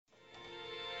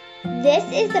This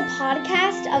is the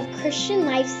podcast of Christian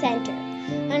Life Center,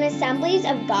 an Assemblies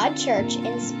of God church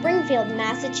in Springfield,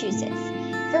 Massachusetts.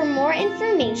 For more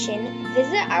information,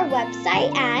 visit our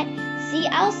website at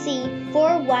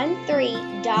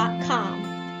clc413.com.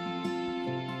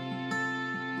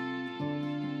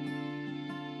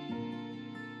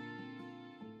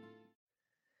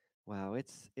 Wow,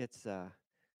 it's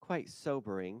quite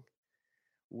sobering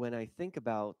when I think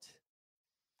about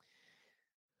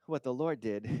what the Lord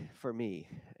did for me,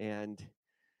 and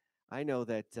I know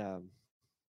that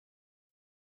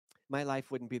my life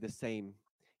wouldn't be the same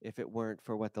if it weren't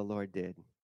for what the Lord did.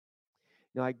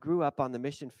 Now, I grew up on the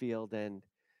mission field and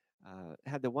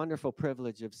had the wonderful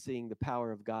privilege of seeing the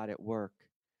power of God at work.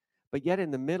 But yet,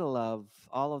 in the middle of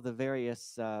all of the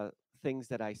various things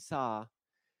that I saw,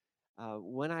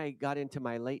 when I got into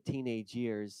my late teenage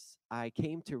years, I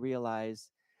came to realize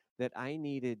that I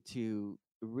needed to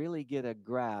really get a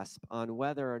grasp on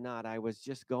whether or not I was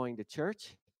just going to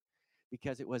church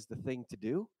because it was the thing to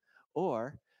do,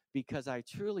 or because I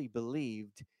truly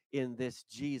believed in this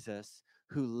Jesus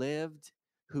who lived,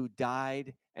 who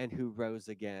died, and who rose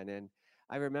again. And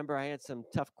I remember I had some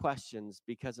tough questions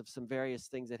because of some various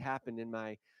things that happened in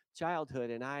my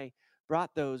childhood, and I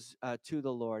brought those to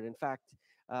the Lord. In fact,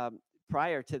 um,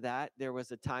 prior to that, there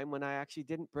was a time when I actually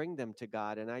didn't bring them to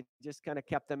God, and I just kind of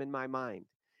kept them in my mind.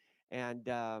 And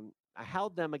I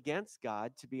held them against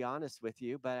God, to be honest with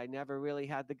you, but I never really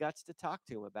had the guts to talk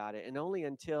to him about it. And only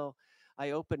until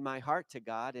I opened my heart to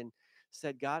God and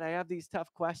said, God, I have these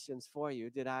tough questions for you,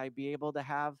 did I be able to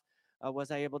have,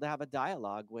 was I able to have a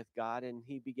dialogue with God? And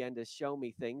he began to show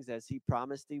me things as he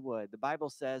promised he would. The Bible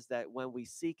says that when we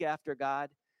seek after God,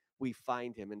 we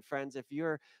find him. And friends, if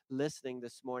you're listening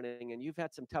this morning and you've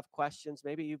had some tough questions,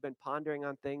 maybe you've been pondering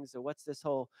on things, or what's this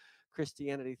whole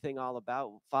Christianity thing all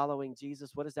about? Following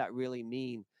Jesus, what does that really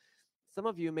mean? Some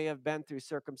of you may have been through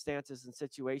circumstances and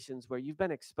situations where you've been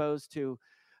exposed to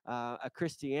a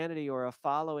Christianity or a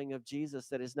following of Jesus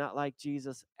that is not like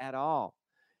Jesus at all.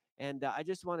 And I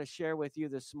just want to share with you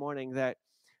this morning that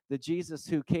the Jesus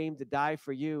who came to die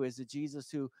for you is a Jesus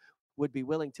who would be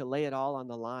willing to lay it all on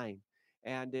the line.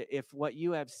 And if what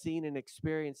you have seen and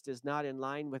experienced is not in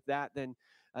line with that, then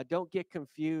don't get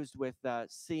confused with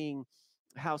seeing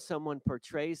how someone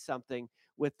portrays something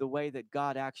with the way that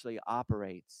God actually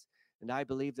operates. And I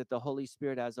believe that the Holy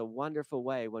Spirit has a wonderful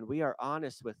way when we are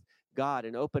honest with God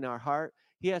and open our heart.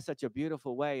 He has such a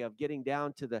beautiful way of getting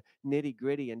down to the nitty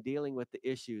gritty and dealing with the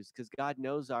issues because God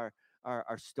knows our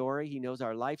story. He knows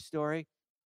our life story.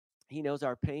 He knows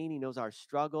our pain. He knows our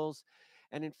struggles.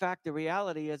 And in fact, the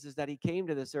reality is that he came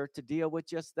to this earth to deal with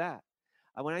just that.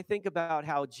 When I think about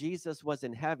how Jesus was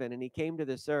in heaven and he came to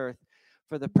this earth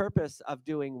for the purpose of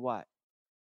doing what?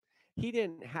 He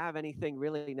didn't have anything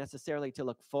really necessarily to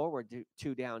look forward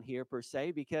to down here per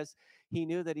se, because he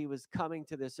knew that he was coming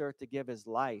to this earth to give his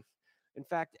life. In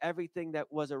fact, everything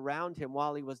that was around him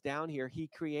while he was down here, he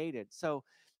created. So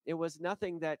it was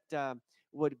nothing that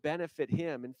would benefit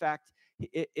him. In fact,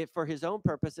 for his own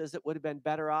purposes, it would have been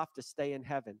better off to stay in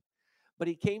heaven. But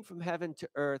he came from heaven to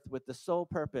earth with the sole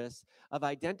purpose of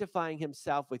identifying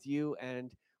himself with you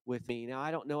and with me. Now,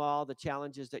 I don't know all the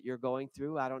challenges that you're going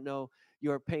through. I don't know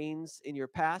your pains in your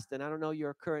past, and I don't know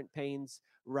your current pains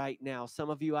right now. Some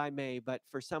of you I may, but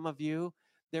for some of you,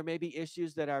 there may be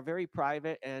issues that are very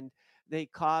private and they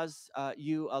cause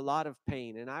you a lot of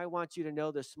pain. And I want you to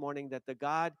know this morning that the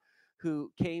God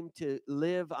who came to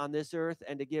live on this earth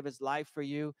and to give his life for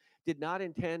you did not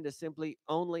intend to simply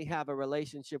only have a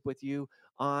relationship with you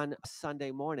on Sunday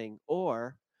morning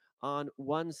or on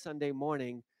one Sunday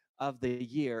morning of the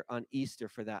year, on Easter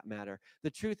for that matter. The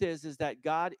truth is that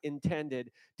God intended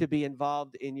to be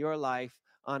involved in your life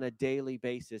on a daily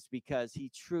basis because he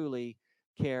truly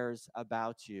cares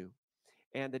about you.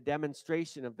 And the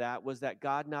demonstration of that was that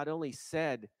God not only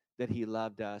said that he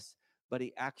loved us, but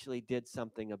he actually did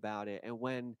something about it. And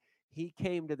when he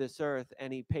came to this earth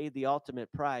and he paid the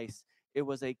ultimate price, it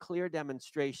was a clear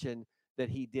demonstration that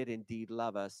he did indeed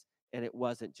love us, and it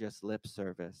wasn't just lip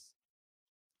service.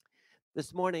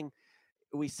 This morning,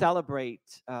 we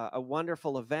celebrate a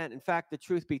wonderful event. In fact, the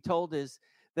truth be told is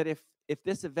that if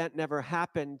this event never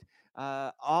happened,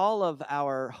 all of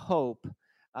our hope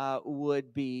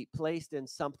would be placed in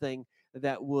something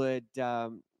that would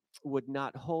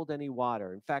not hold any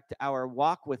water. In fact, our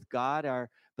walk with God, our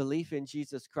belief in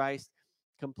Jesus Christ,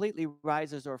 completely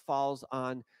rises or falls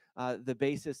on the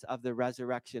basis of the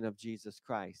resurrection of Jesus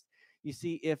Christ. You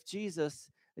see, if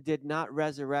Jesus did not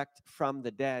resurrect from the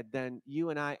dead, then you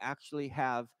and I actually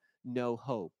have no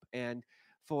hope. And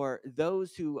for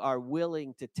those who are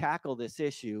willing to tackle this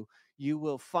issue, you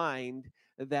will find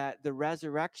that the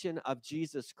resurrection of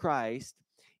Jesus Christ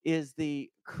is the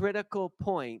critical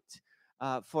point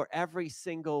for every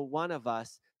single one of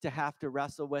us to have to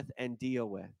wrestle with and deal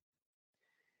with.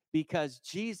 Because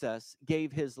Jesus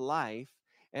gave his life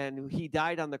and he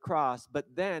died on the cross, but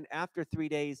then after 3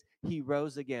 days, he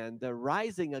rose again. The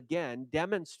rising again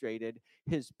demonstrated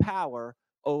his power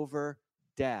over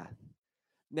death.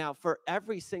 Now, for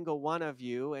every single one of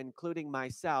you, including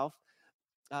myself,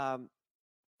 um,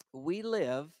 we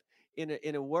live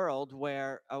in a world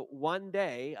where one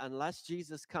day, unless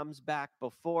Jesus comes back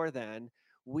before then,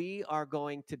 we are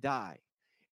going to die.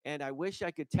 And I wish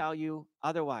I could tell you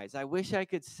otherwise. I wish I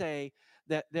could say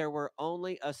that there were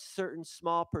only a certain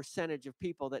small percentage of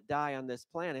people that die on this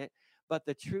planet. But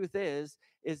the truth is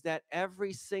that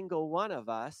every single one of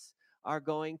us are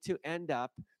going to end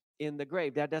up in the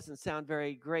grave. That doesn't sound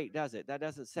very great, does it? That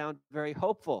doesn't sound very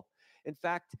hopeful. In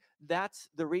fact, that's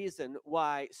the reason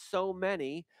why so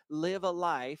many live a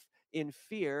life in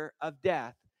fear of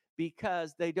death,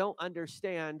 because they don't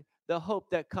understand the hope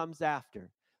that comes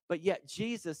after. But yet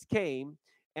Jesus came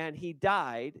and he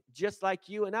died just like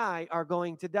you and I are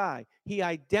going to die. He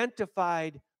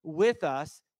identified with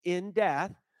us in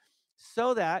death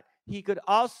so that he could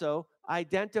also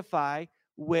identify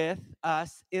with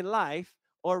us in life,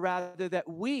 or rather that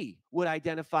we would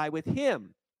identify with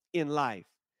him in life.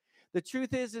 The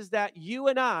truth is that you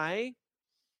and I,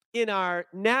 in our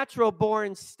natural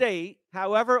born state,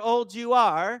 however old you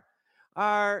are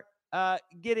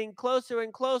getting closer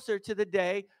and closer to the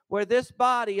day where this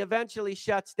body eventually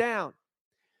shuts down.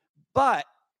 But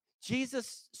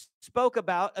Jesus spoke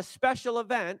about a special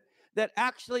event that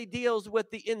actually deals with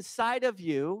the inside of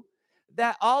you,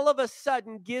 that all of a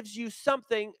sudden gives you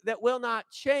something that will not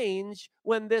change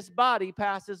when this body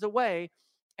passes away.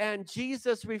 And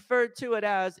Jesus referred to it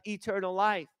as eternal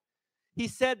life. He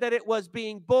said that it was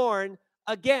being born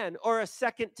again, or a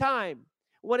second time.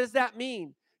 What does that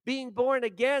mean? Being born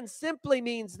again simply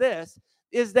means this,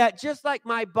 is that just like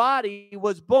my body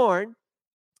was born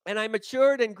and I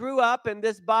matured and grew up, and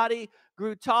this body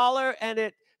grew taller and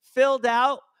it filled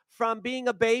out from being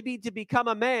a baby to become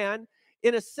a man,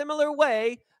 in a similar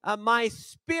way, my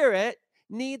spirit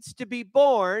needs to be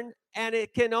born, and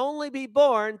it can only be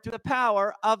born through the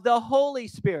power of the Holy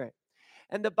Spirit.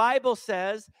 And the Bible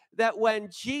says that when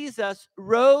Jesus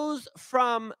rose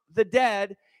from the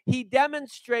dead, he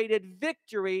demonstrated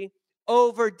victory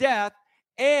over death,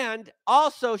 and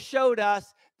also showed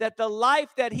us that the life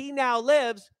that he now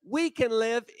lives, we can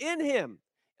live in him.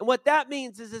 And what that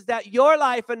means is that your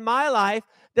life and my life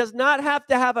does not have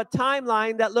to have a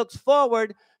timeline that looks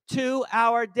forward to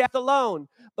our death alone,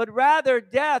 but rather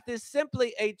death is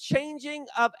simply a changing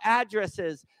of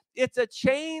addresses. It's a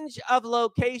change of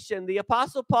location. The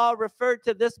Apostle Paul referred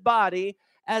to this body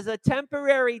as a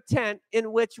temporary tent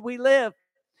in which we live.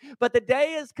 But the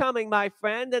day is coming, my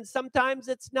friend, and sometimes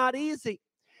it's not easy.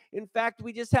 In fact,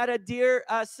 we just had a dear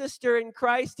sister in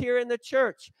Christ here in the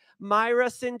church, Myra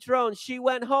Cintrone. She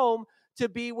went home to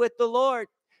be with the Lord.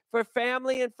 For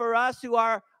family and for us who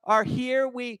are here,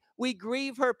 we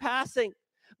grieve her passing.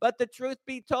 But the truth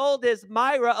be told is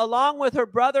Myra, along with her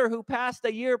brother who passed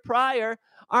a year prior,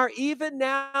 are even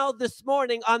now this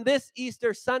morning on this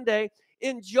Easter Sunday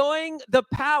enjoying the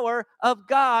power of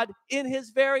God in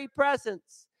his very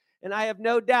presence. And I have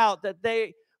no doubt that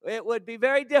it would be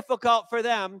very difficult for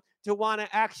them to want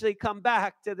to actually come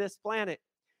back to this planet,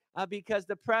 because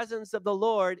the presence of the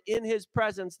Lord, in his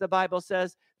presence, the Bible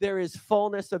says, there is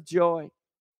fullness of joy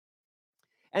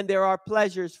and there are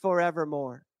pleasures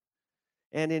forevermore.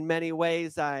 And in many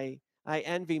ways, I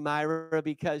envy Myra,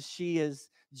 because she is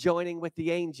joining with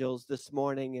the angels this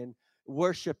morning and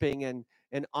worshiping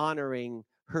and honoring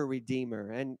her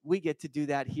Redeemer. And we get to do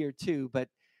that here too, but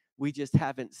we just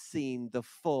haven't seen the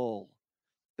fullness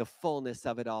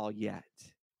of it all yet.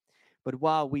 But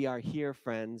while we are here,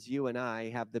 friends, you and I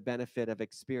have the benefit of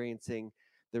experiencing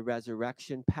the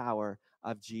resurrection power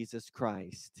of Jesus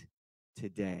Christ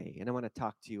today. And I want to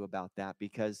talk to you about that,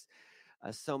 because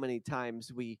so many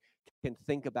times we can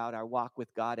think about our walk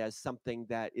with God as something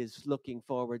that is looking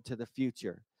forward to the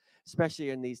future,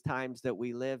 especially in these times that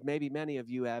we live. Maybe many of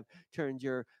you have turned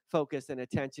your focus and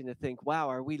attention to think, wow,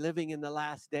 are we living in the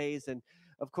last days? And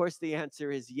of course, the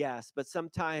answer is yes. But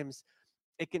sometimes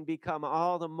it can become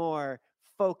all the more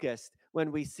focused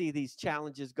when we see these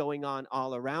challenges going on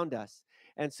all around us.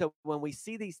 And so when we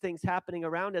see these things happening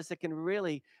around us, it can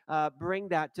really bring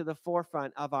that to the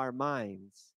forefront of our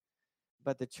minds.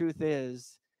 But the truth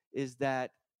is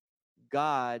that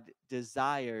God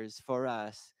desires for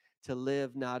us to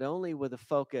live not only with a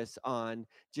focus on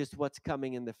just what's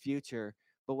coming in the future,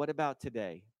 but what about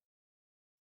today?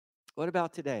 What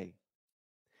about today?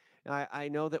 I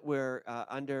know that we're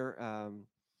under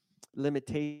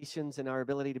limitations in our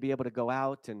ability to be able to go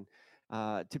out and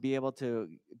to be able to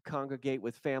congregate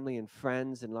with family and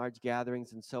friends and large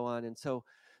gatherings and so on. And so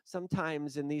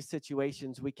sometimes in these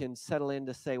situations, we can settle in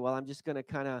to say, well, I'm just going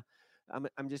to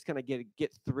I'm just going to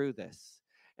get through this.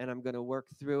 And I'm going to work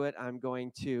through it. I'm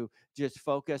going to just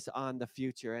focus on the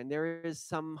future. And there is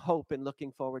some hope in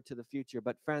looking forward to the future.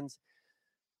 But friends,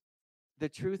 the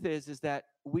truth is that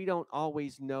we don't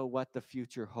always know what the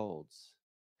future holds.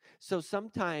 So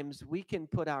sometimes we can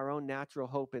put our own natural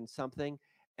hope in something,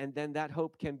 and then that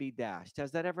hope can be dashed.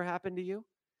 Has that ever happened to you?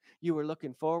 You were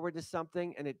looking forward to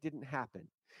something and it didn't happen.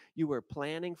 You were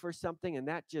planning for something and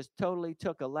that just totally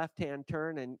took a left hand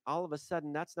turn, and all of a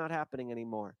sudden that's not happening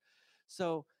anymore.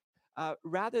 So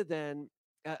rather than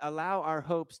allow our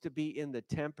hopes to be in the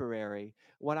temporary,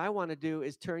 what I want to do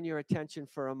is turn your attention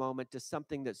for a moment to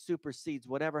something that supersedes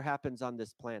whatever happens on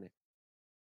this planet.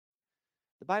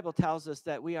 The Bible tells us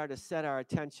that we are to set our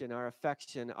attention, our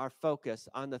affection, our focus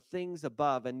on the things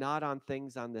above and not on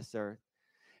things on this earth.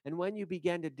 And when you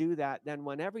begin to do that, then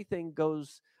when everything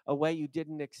goes a way you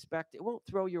didn't expect, it won't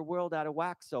throw your world out of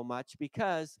whack so much,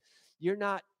 because you're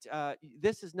not,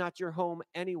 this is not your home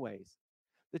anyways.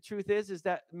 The truth is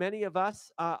that many of us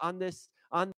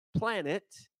on planet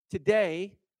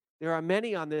today, there are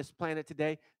many on this planet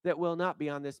today that will not be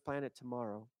on this planet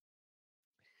tomorrow.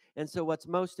 And so what's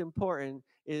most important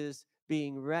is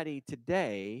being ready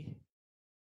today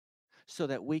so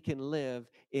that we can live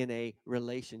in a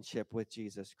relationship with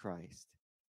Jesus Christ.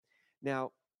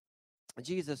 Now,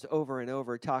 Jesus over and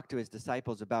over talked to his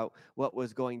disciples about what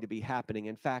was going to be happening.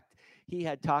 In fact, he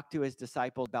had talked to his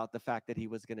disciples about the fact that he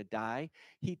was going to die.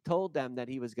 He told them that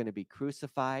he was going to be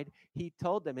crucified. He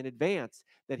told them in advance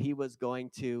that he was going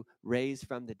to raise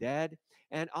from the dead.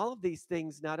 And all of these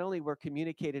things not only were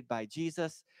communicated by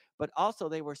Jesus, but also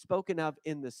they were spoken of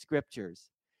in the scriptures.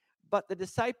 But the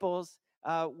disciples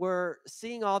were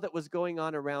seeing all that was going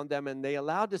on around them, and they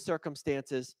allowed the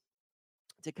circumstances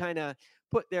to kind of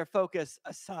put their focus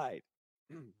aside.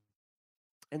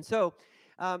 And so,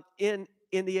 in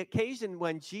the occasion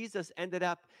when Jesus ended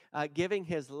up giving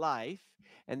his life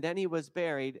and then he was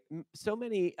buried, so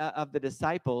many of the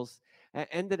disciples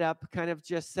ended up kind of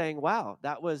just saying, "Wow,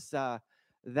 that was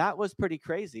pretty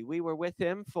crazy. We were with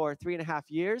him for 3.5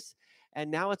 years, and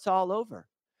now it's all over."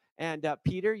 And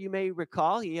Peter, you may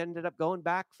recall, he ended up going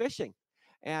back fishing,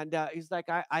 and he's like,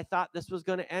 I thought this was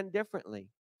going to end differently."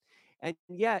 And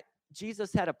yet,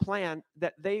 Jesus had a plan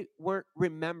that they weren't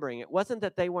remembering. It wasn't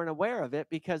that they weren't aware of it,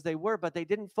 because they were, but they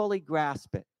didn't fully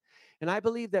grasp it. And I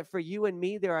believe that for you and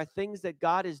me, there are things that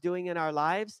God is doing in our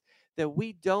lives that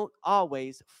we don't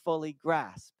always fully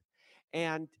grasp.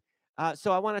 And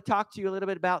so I want to talk to you a little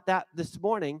bit about that this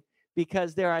morning,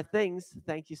 because there are things,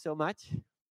 thank you so much.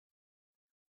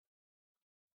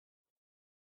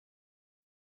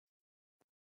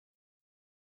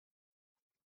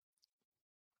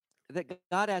 That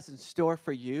God has in store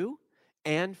for you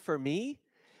and for me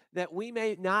that we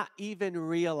may not even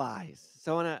realize.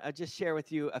 So I want to just share with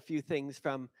you a few things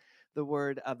from the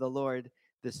word of the Lord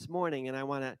this morning. And I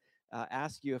want to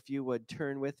ask you if you would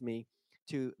turn with me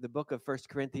to the book of 1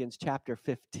 Corinthians chapter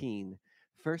 15.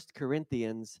 1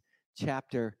 Corinthians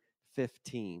chapter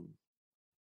 15.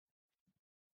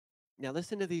 Now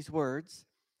listen to these words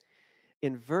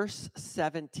in verse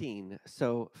 17.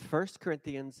 So 1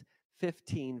 Corinthians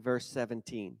 15, verse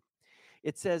 17.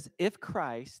 It says, "If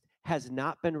Christ has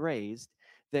not been raised,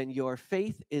 then your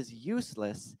faith is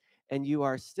useless and you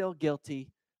are still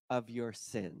guilty of your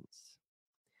sins.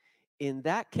 In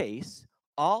that case,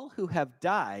 all who have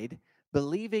died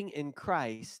believing in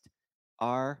Christ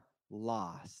are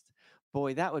lost."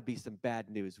 Boy, that would be some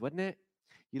bad news, wouldn't it?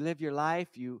 You live your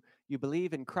life, you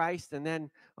believe in Christ, and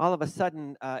then all of a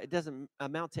sudden it doesn't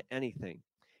amount to anything.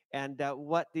 And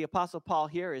what the Apostle Paul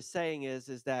here is saying is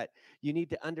that you need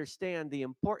to understand the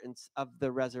importance of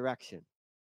the resurrection.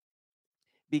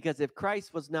 Because if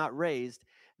Christ was not raised,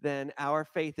 then our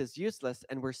faith is useless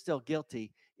and we're still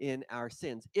guilty in our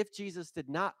sins. If Jesus did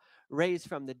not raise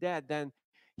from the dead, then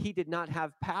he did not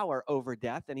have power over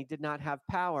death, and he did not have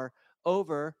power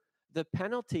over the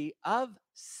penalty of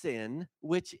sin,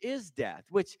 which is death,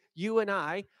 which you and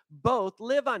I both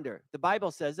live under. The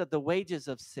Bible says that the wages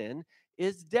of sin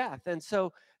is death. And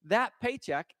so that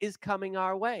paycheck is coming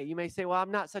our way. You may say, well, I'm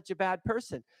not such a bad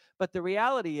person. But the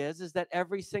reality is that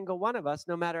every single one of us,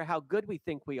 no matter how good we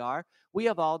think we are, we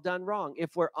have all done wrong.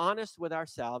 If we're honest with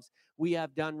ourselves, we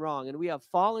have done wrong, and we have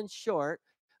fallen short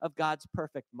of God's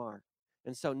perfect mark.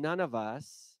 And so none of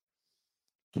us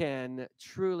can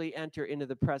truly enter into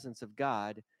the presence of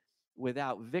God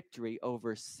without victory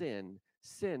over sin.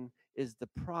 Sin is the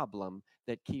problem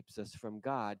that keeps us from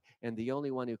God, and the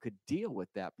only one who could deal with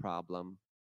that problem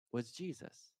was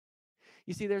Jesus.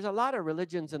 You see, there's a lot of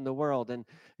religions in the world, and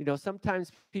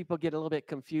sometimes people get a little bit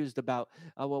confused about,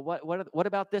 well, what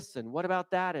about this, and what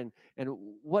about that, and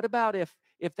what about if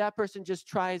that person just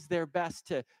tries their best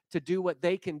to do what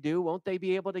they can do, won't they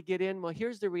be able to get in? Well,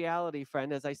 here's the reality,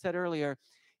 friend. As I said earlier,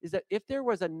 is that if there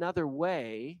was another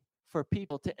way for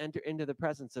people to enter into the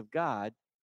presence of God,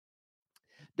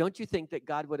 don't you think that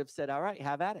God would have said, all right,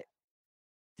 have at it,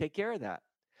 take care of that?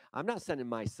 I'm not sending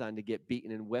my son to get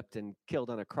beaten and whipped and killed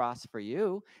on a cross for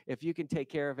you if you can take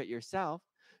care of it yourself.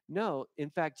 No, in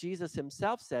fact, Jesus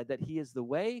himself said that he is the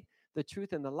way, the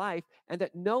truth, and the life, and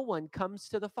that no one comes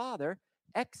to the Father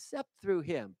except through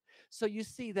him. So you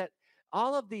see that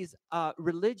all of these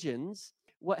religions,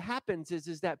 what happens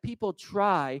is that people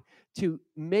try to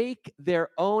make their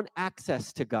own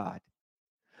access to God.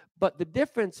 But the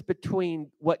difference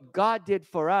between what God did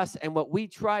for us and what we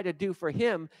try to do for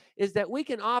him is that we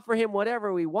can offer him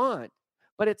whatever we want,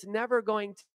 but it's never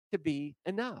going to be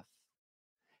enough.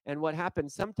 And what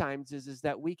happens sometimes is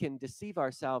that we can deceive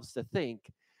ourselves to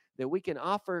think that we can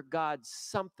offer God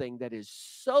something that is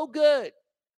so good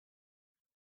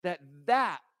that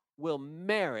that will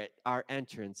merit our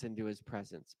entrance into his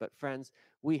presence. But friends,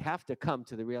 we have to come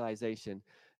to the realization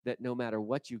that no matter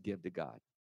what you give to God,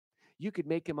 you could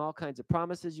make him all kinds of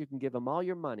promises. You can give him all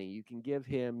your money. You can give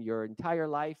him your entire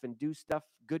life and do stuff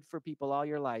good for people all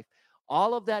your life.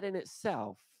 All of that in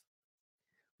itself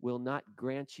will not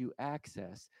grant you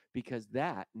access, because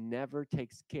that never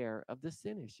takes care of the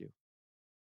sin issue.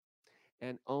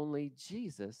 And only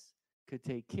Jesus could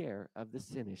take care of the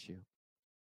sin issue.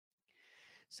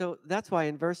 So that's why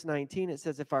in verse 19 it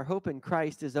says, if our hope in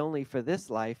Christ is only for this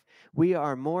life, we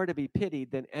are more to be pitied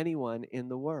than anyone in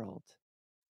the world.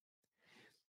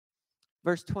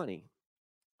 Verse 20,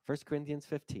 1 Corinthians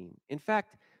 15. In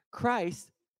fact, Christ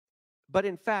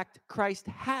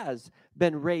has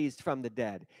been raised from the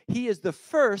dead. He is the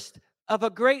first of a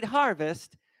great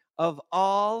harvest of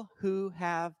all who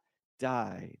have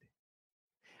died.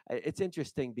 It's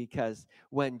interesting because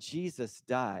when Jesus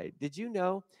died, did you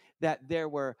know that there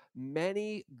were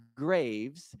many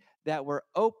graves that were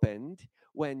opened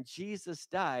when Jesus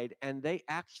died, and they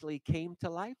actually came to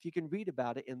life? You can read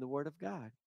about it in the Word of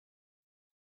God.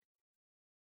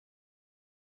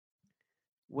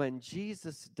 When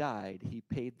Jesus died, he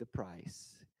paid the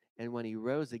price. And when he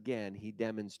rose again, he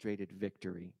demonstrated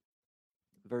victory.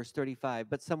 Verse 35,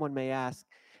 but someone may ask,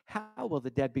 how will the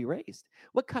dead be raised?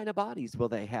 What kind of bodies will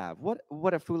they have?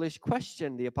 What a foolish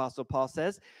question, the Apostle Paul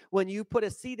says. When you put a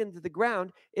seed into the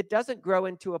ground, it doesn't grow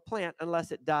into a plant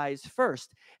unless it dies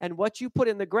first. And what you put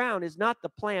in the ground is not the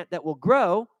plant that will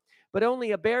grow, but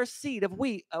only a bare seed of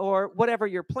wheat or whatever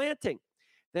you're planting.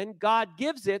 Then God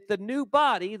gives it the new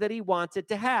body that he wants it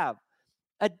to have.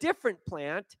 A different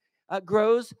plant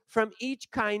grows from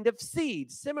each kind of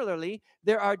seed. Similarly,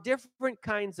 there are different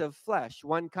kinds of flesh,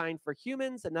 one kind for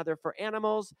humans, another for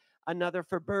animals, another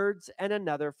for birds, and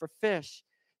another for fish.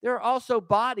 There are also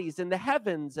bodies in the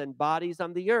heavens and bodies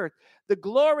on the earth. The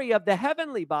glory of the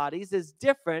heavenly bodies is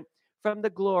different from the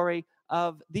glory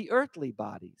of the earthly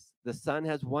bodies. The sun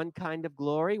has one kind of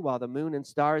glory, while the moon and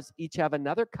stars each have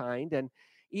another kind, and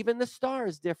even the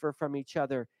stars differ from each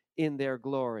other in their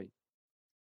glory.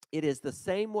 It is the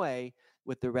same way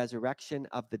with the resurrection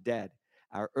of the dead.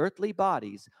 Our earthly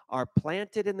bodies are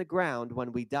planted in the ground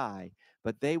when we die,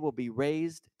 but they will be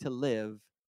raised to live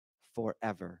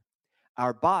forever.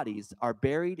 Our bodies are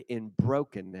buried in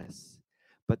brokenness,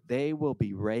 but they will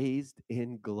be raised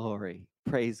in glory.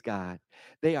 Praise God.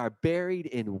 They are buried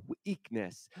in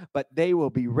weakness, but they will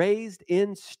be raised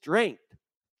in strength.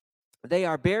 They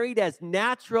are buried as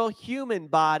natural human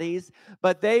bodies,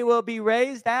 but they will be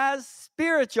raised as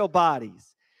spiritual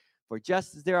bodies. For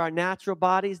just as there are natural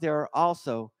bodies, there are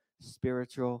also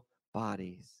spiritual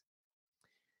bodies.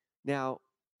 Now,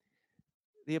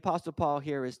 the Apostle Paul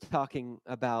here is talking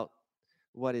about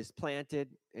what is planted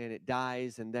and it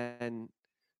dies, and then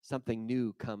something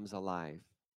new comes alive.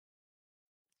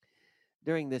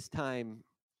 During this time,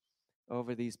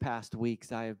 over these past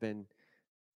weeks, I have been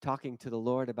talking to the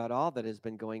Lord about all that has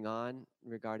been going on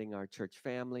regarding our church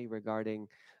family, regarding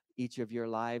each of your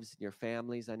lives and your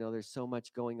families. I know there's so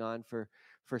much going on for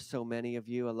so many of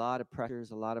you, a lot of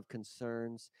pressures, a lot of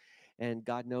concerns, and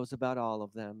God knows about all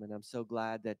of them. And I'm so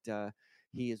glad that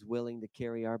he is willing to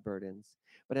carry our burdens.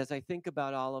 But as I think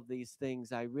about all of these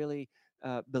things, I really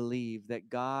believe that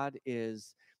God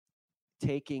is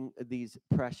taking these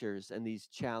pressures and these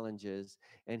challenges,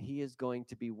 and He is going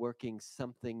to be working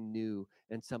something new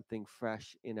and something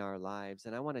fresh in our lives.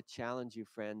 And I want to challenge you,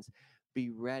 friends, be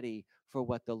ready for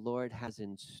what the Lord has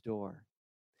in store.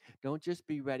 Don't just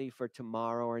be ready for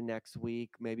tomorrow or next week,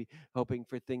 maybe hoping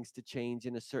for things to change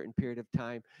in a certain period of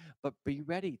time, but be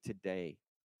ready today.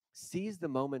 Seize the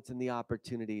moments and the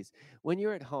opportunities. When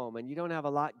you're at home and you don't have a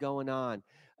lot going on,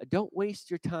 don't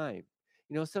waste your time.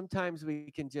 Sometimes we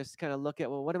can just kind of look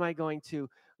at, well, what am I going to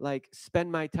like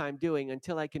spend my time doing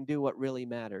until I can do what really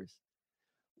matters?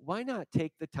 Why not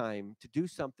take the time to do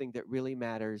something that really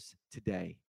matters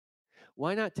today?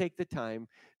 Why not take the time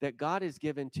that God has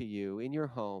given to you in your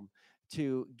home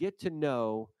to get to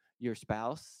know your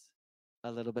spouse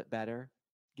a little bit better,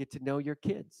 get to know your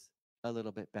kids a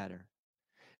little bit better?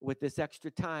 With this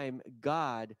extra time,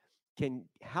 God can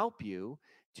help you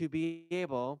to be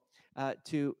able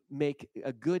to make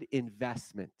a good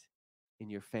investment in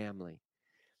your family.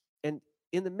 And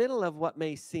in the middle of what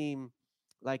may seem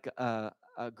like a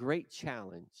great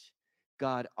challenge,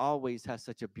 God always has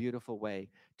such a beautiful way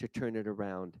to turn it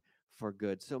around for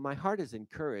good. So my heart is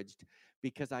encouraged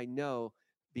because I know,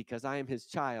 because I am His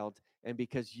child, and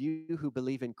because you who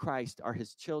believe in Christ are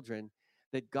His children,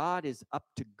 that God is up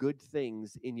to good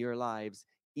things in your lives,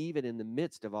 even in the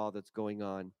midst of all that's going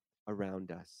on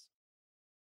around us.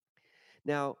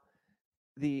 Now,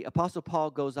 the Apostle Paul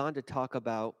goes on to talk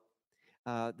about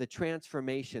the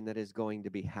transformation that is going to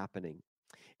be happening.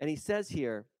 And he says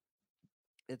here,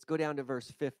 let's go down to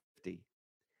verse 50.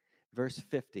 Verse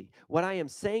 50. What I am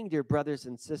saying, dear brothers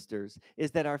and sisters,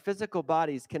 is that our physical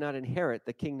bodies cannot inherit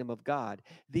the kingdom of God.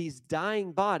 These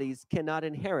dying bodies cannot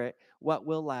inherit what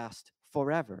will last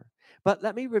forever. But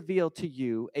let me reveal to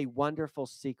you a wonderful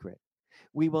secret.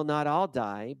 We will not all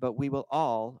die, but we will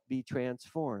all be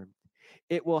transformed.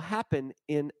 It will happen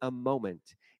in a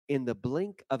moment, in the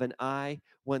blink of an eye,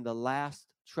 when the last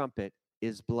trumpet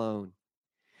is blown.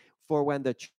 For when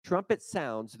the trumpet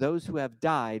sounds, those who have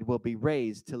died will be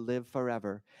raised to live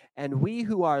forever, and we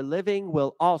who are living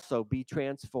will also be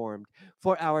transformed.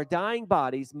 For our dying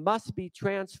bodies must be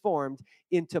transformed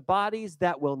into bodies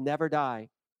that will never die.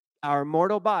 Our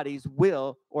mortal bodies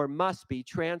will or must be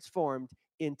transformed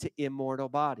into immortal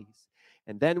bodies.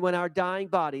 And then, when our dying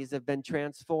bodies have been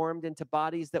transformed into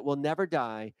bodies that will never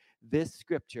die, this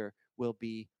scripture will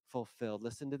be fulfilled.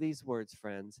 Listen to these words,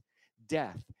 friends.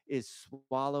 Death is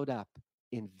swallowed up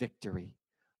in victory.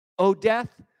 O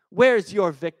death, where's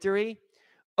your victory?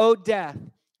 O death,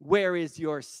 where is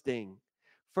your sting?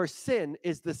 For sin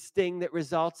is the sting that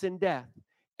results in death,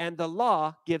 and the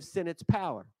law gives sin its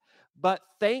power. But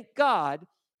thank God,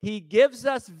 He gives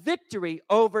us victory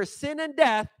over sin and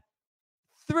death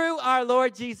through our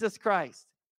Lord Jesus Christ.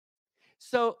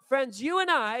 So, friends, you and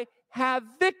I have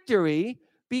victory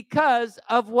because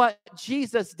of what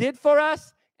Jesus did for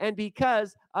us and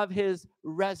because of His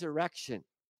resurrection.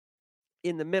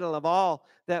 In the middle of all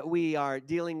that we are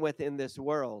dealing with in this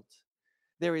world,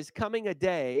 there is coming a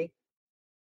day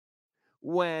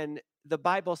when the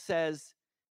Bible says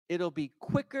it'll be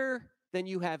quicker than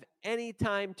you have any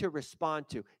time to respond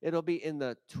to. It'll be in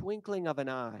the twinkling of an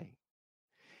eye.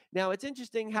 Now, it's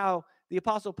interesting how the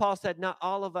Apostle Paul said not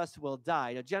all of us will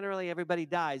die. Now, generally, everybody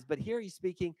dies, but here he's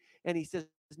speaking and he says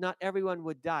not everyone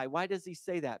would die. Why does he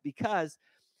say that? Because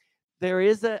there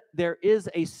is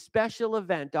a special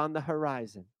event on the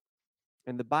horizon,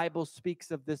 and the Bible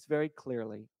speaks of this very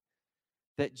clearly,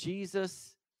 that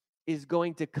Jesus is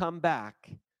going to come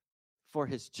back for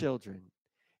His children,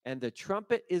 and the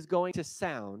trumpet is going to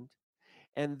sound,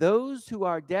 and those who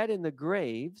are dead in the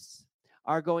graves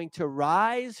are going to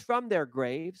rise from their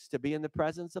graves to be in the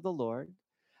presence of the Lord.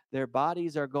 Their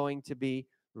bodies are going to be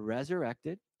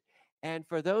resurrected. And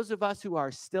for those of us who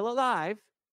are still alive,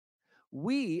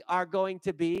 we are going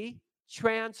to be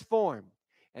transformed.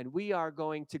 And we are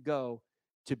going to go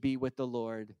to be with the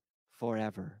Lord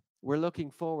forever. We're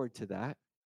looking forward to that.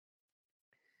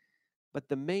 But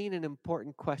the main and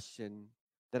important question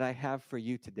that I have for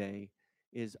you today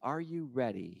is, are you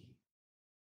ready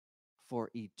for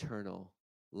eternal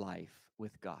life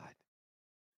with God?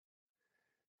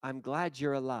 I'm glad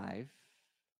you're alive.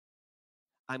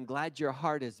 I'm glad your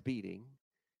heart is beating.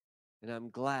 And I'm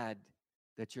glad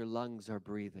that your lungs are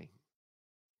breathing.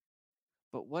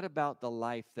 But what about the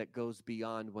life that goes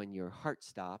beyond when your heart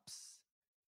stops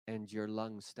and your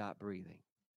lungs stop breathing?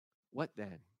 What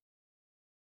then?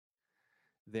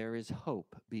 There is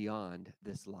hope beyond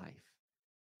this life,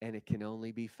 and it can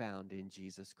only be found in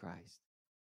Jesus Christ.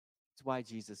 It's why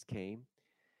Jesus came,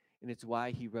 and it's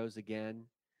why He rose again,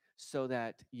 so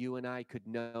that you and I could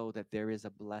know that there is a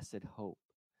blessed hope.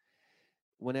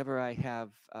 whenever I have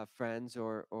friends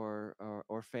or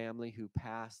family who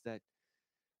pass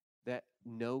that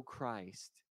know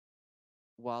Christ,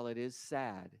 while it is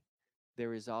sad,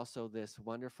 there is also this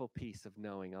wonderful peace of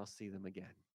knowing I'll see them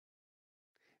again.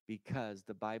 Because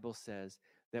the Bible says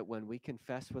that when we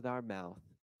confess with our mouth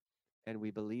and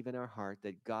we believe in our heart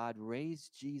that God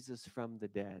raised Jesus from the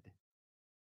dead,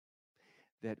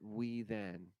 that we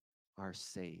then are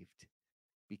saved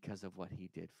because of what he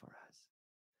did for us.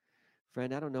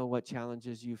 Friend, I don't know what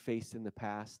challenges you faced in the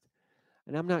past,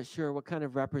 and I'm not sure what kind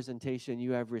of representation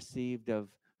you have received of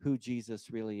who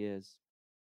Jesus really is.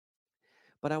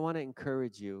 But I want to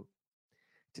encourage you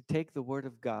to take the Word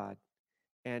of God,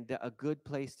 and a good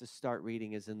place to start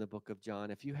reading is in the book of John.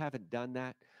 If you haven't done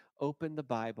that, open the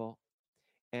Bible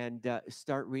and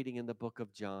start reading in the book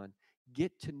of John.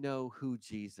 Get to know who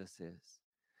Jesus is.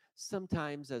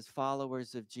 Sometimes, as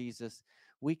followers of Jesus,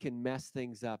 we can mess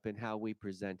things up in how we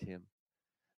present him,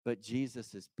 but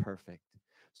Jesus is perfect.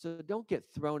 So don't get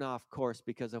thrown off course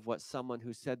because of what someone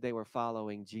who said they were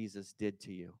following Jesus did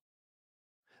to you.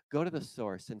 Go to the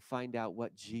source and find out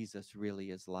what Jesus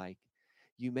really is like.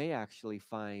 You may actually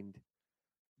find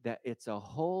that it's a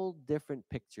whole different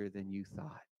picture than you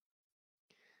thought,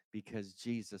 because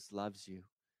Jesus loves you.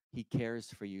 He cares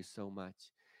for you so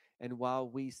much. And while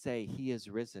we say he is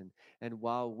risen, and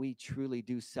while we truly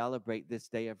do celebrate this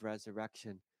day of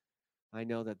resurrection, I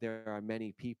know that there are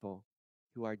many people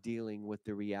who are dealing with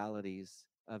the realities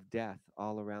of death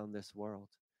all around this world.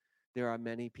 There are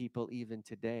many people even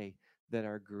today that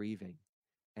are grieving.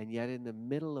 And yet, in the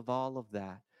middle of all of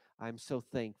that, I'm so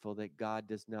thankful that God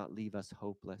does not leave us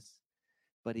hopeless,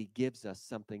 but he gives us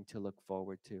something to look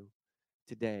forward to.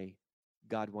 Today,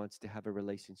 God wants to have a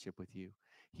relationship with you.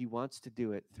 He wants to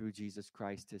do it through Jesus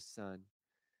Christ, his son.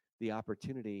 The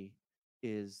opportunity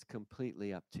is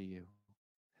completely up to you.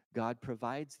 God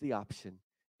provides the option,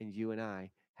 and you and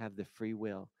I have the free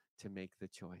will to make the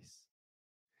choice.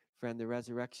 Friend, the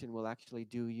resurrection will actually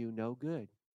do you no good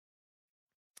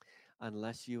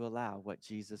unless you allow what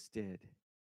Jesus did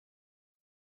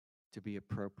to be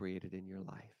appropriated in your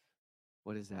life.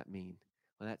 What does that mean?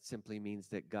 Well, that simply means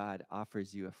that God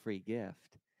offers you a free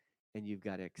gift and you've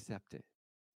got to accept it.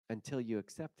 Until you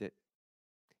accept it,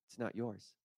 it's not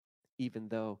yours, even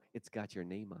though it's got your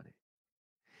name on it.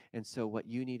 And so, what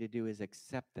you need to do is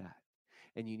accept that.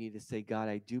 And you need to say, God,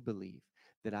 I do believe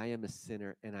that I am a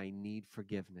sinner and I need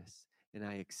forgiveness. And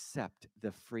I accept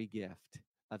the free gift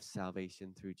of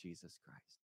salvation through Jesus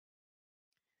Christ.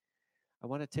 I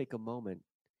want to take a moment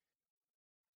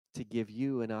to give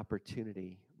you an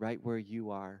opportunity right where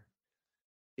you are.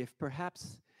 If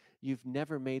perhaps you've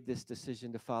never made this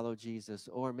decision to follow Jesus,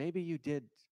 or maybe you did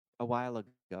a while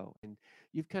ago and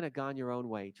you've kind of gone your own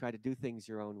way, try to do things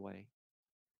your own way,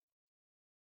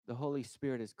 the Holy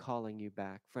Spirit is calling you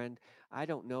back. Friend, I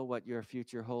don't know what your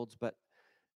future holds, but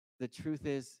the truth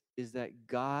is that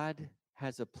God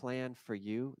has a plan for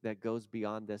you that goes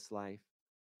beyond this life.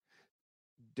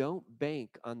 Don't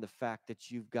bank on the fact that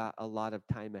you've got a lot of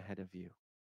time ahead of you.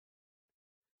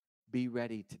 Be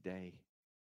ready today.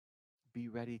 Be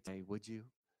ready today, would you?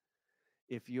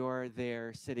 If you're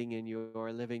there sitting in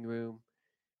your living room,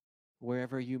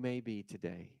 wherever you may be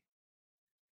today,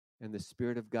 and the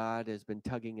Spirit of God has been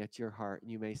tugging at your heart,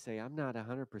 and you may say, I'm not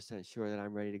 100% sure that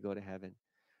I'm ready to go to heaven.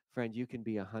 Friend, you can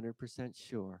be 100%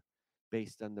 sure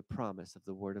based on the promise of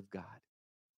the Word of God.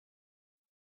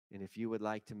 And if you would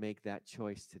like to make that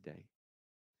choice today,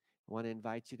 I want to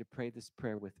invite you to pray this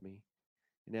prayer with me.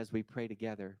 And as we pray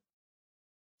together,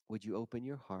 would you open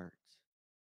your heart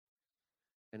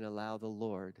and allow the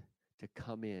Lord to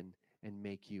come in and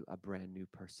make you a brand new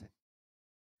person?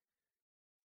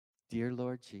 Dear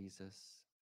Lord Jesus,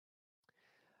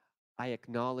 I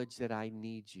acknowledge that I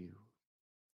need you.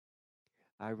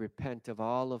 I repent of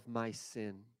all of my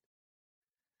sin,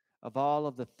 of all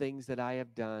of the things that I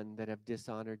have done that have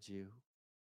dishonored you.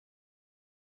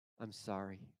 I'm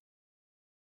sorry.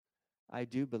 I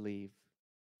do believe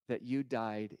that you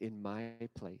died in my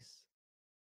place,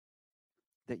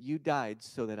 that you died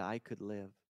so that I could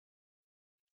live.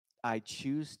 I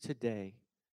choose today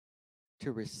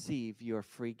to receive your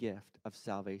free gift of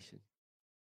salvation.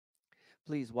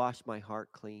 Please wash my heart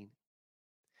clean.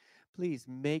 Please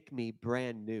make me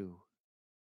brand new.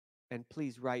 And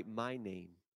please write my name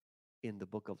in the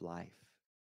book of life.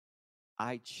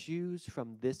 I choose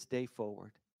from this day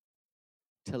forward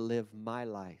to live my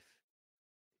life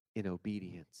in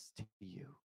obedience to you.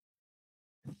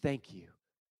 Thank you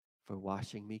for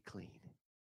washing me clean.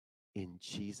 In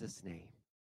Jesus' name,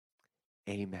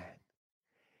 amen.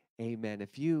 Amen.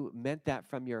 If you meant that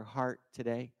from your heart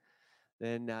today,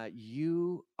 then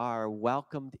you are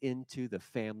welcomed into the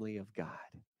family of God.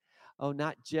 Oh,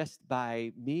 not just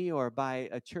by me or by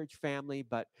a church family,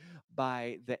 but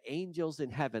by the angels in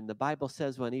heaven. The Bible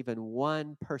says when even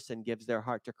one person gives their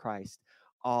heart to Christ,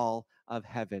 all of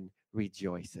heaven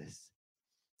rejoices.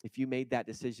 If you made that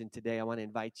decision today, I want to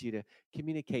invite you to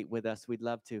communicate with us. We'd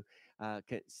love to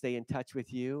stay in touch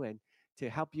with you and to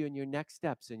help you in your next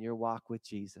steps in your walk with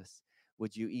Jesus.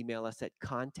 Would you email us at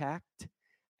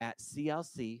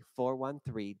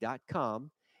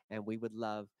contact@clc413.com? And we would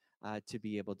love to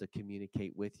be able to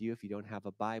communicate with you. If you don't have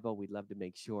a Bible, we'd love to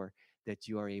make sure that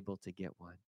you are able to get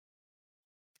one.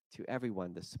 To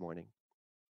everyone this morning,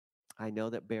 I know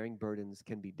that bearing burdens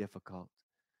can be difficult,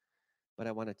 but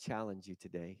I want to challenge you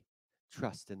today.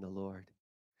 Trust in the Lord.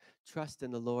 Trust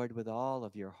in the Lord with all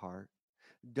of your heart.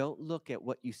 Don't look at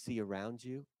what you see around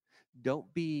you.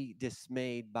 Don't be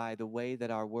dismayed by the way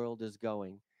that our world is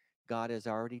going. God has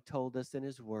already told us in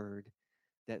His Word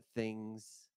that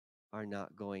things are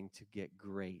not going to get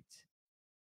great,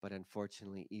 but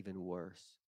unfortunately, even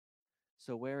worse.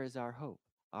 So, where is our hope?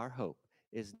 Our hope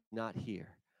is not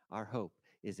here, our hope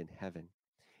is in heaven.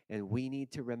 And we need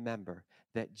to remember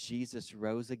that Jesus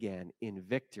rose again in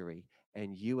victory,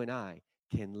 and you and I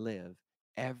can live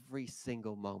every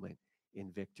single moment in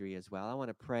victory as well. I want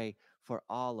to pray for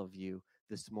all of you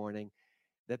this morning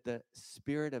that the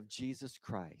Spirit of Jesus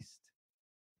Christ,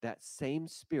 that same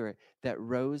Spirit that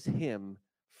rose him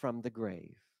from the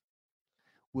grave,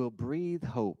 will breathe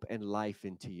hope and life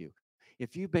into you.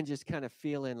 If you've been just kind of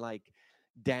feeling like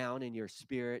down in your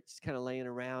spirit, just kind of laying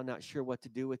around, not sure what to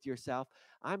do with yourself,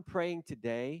 I'm praying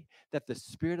today that the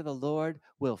Spirit of the Lord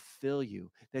will fill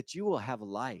you, that you will have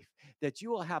life, that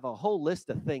you will have a whole list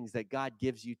of things that God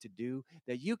gives you to do,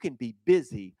 that you can be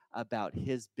busy about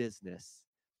His business,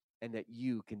 and that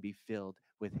you can be filled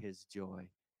with His joy.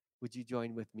 Would you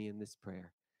join with me in this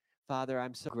prayer? Father,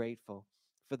 I'm so grateful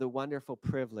for the wonderful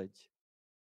privilege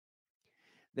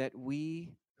that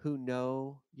we who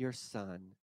know your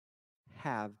Son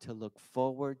have to look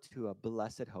forward to a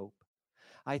blessed hope.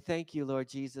 I thank you, Lord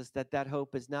Jesus, that that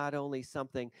hope is not only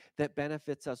something that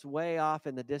benefits us way off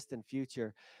in the distant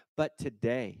future, but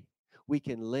today we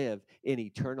can live in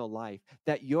eternal life,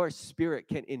 that your Spirit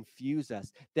can infuse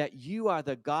us, that you are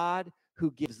the God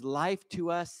who gives life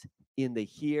to us in the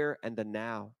here and the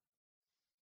now.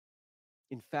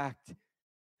 In fact,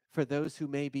 for those who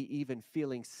may be even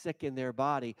feeling sick in their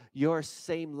body, your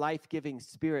same life giving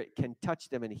Spirit can touch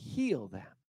them and heal them.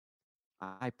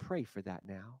 I pray for that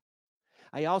now.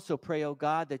 I also pray, oh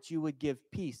God, that you would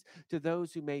give peace to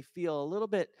those who may feel a little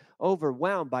bit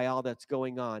overwhelmed by all that's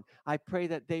going on. I pray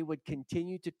that they would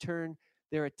continue to turn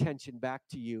their attention back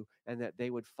to you and that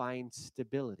they would find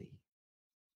stability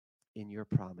in your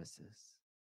promises.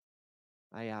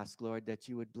 I ask, Lord, that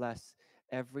you would bless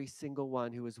every single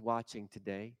one who is watching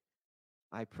today.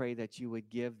 I pray that you would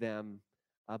give them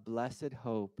a blessed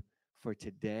hope for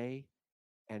today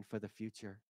and for the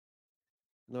future.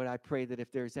 Lord, I pray that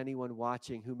if there's anyone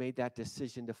watching who made that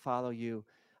decision to follow you,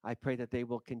 I pray that they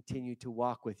will continue to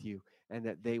walk with you and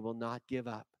that they will not give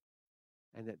up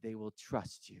and that they will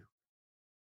trust you.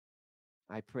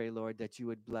 I pray, Lord, that you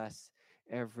would bless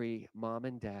every mom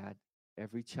and dad,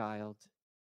 every child,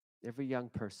 every young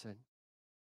person.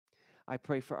 I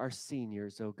pray for our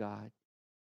seniors, oh God.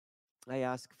 I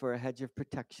ask for a hedge of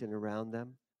protection around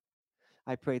them.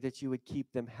 I pray that you would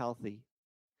keep them healthy.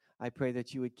 I pray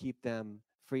that you would keep them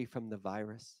free from the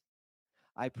virus.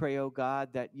 I pray, oh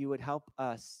God, that you would help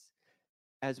us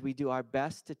as we do our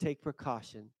best to take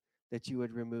precaution, that you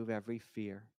would remove every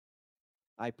fear.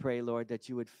 I pray, Lord, that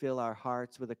you would fill our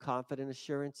hearts with a confident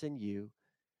assurance in you,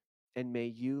 and may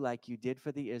you, like you did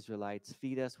for the Israelites,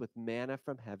 feed us with manna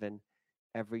from heaven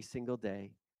every single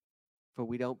day. For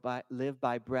we don't live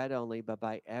by bread only, but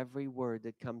by every word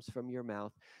that comes from your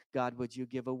mouth. God, would you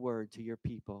give a word to your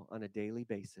people on a daily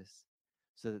basis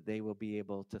so that they will be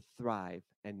able to thrive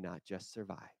and not just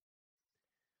survive?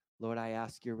 Lord, I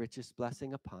ask your richest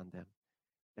blessing upon them,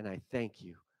 and I thank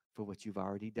you for what you've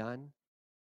already done,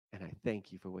 and I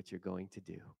thank you for what you're going to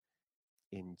do.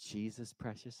 In Jesus'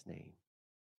 precious name,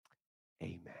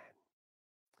 amen.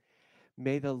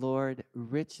 May the Lord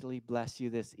richly bless you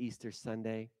this Easter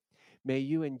Sunday. May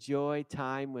you enjoy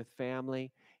time with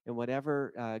family and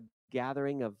whatever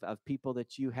gathering of people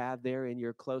that you have there in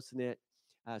your close-knit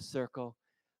circle.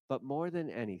 But more than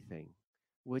anything,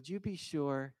 would you be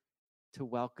sure to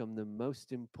welcome the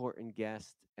most important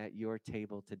guest at your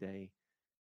table today?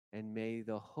 And may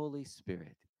the Holy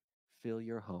Spirit fill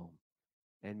your home,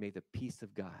 and may the peace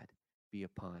of God be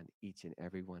upon each and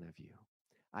every one of you.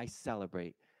 I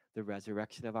celebrate the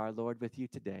resurrection of our Lord with you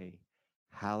today.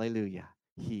 Hallelujah.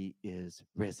 He is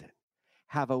risen.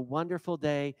 Have a wonderful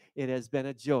day. It has been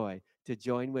a joy to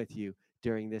join with you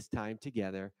during this time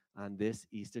together on this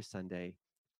Easter Sunday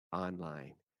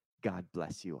online. God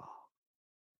bless you all.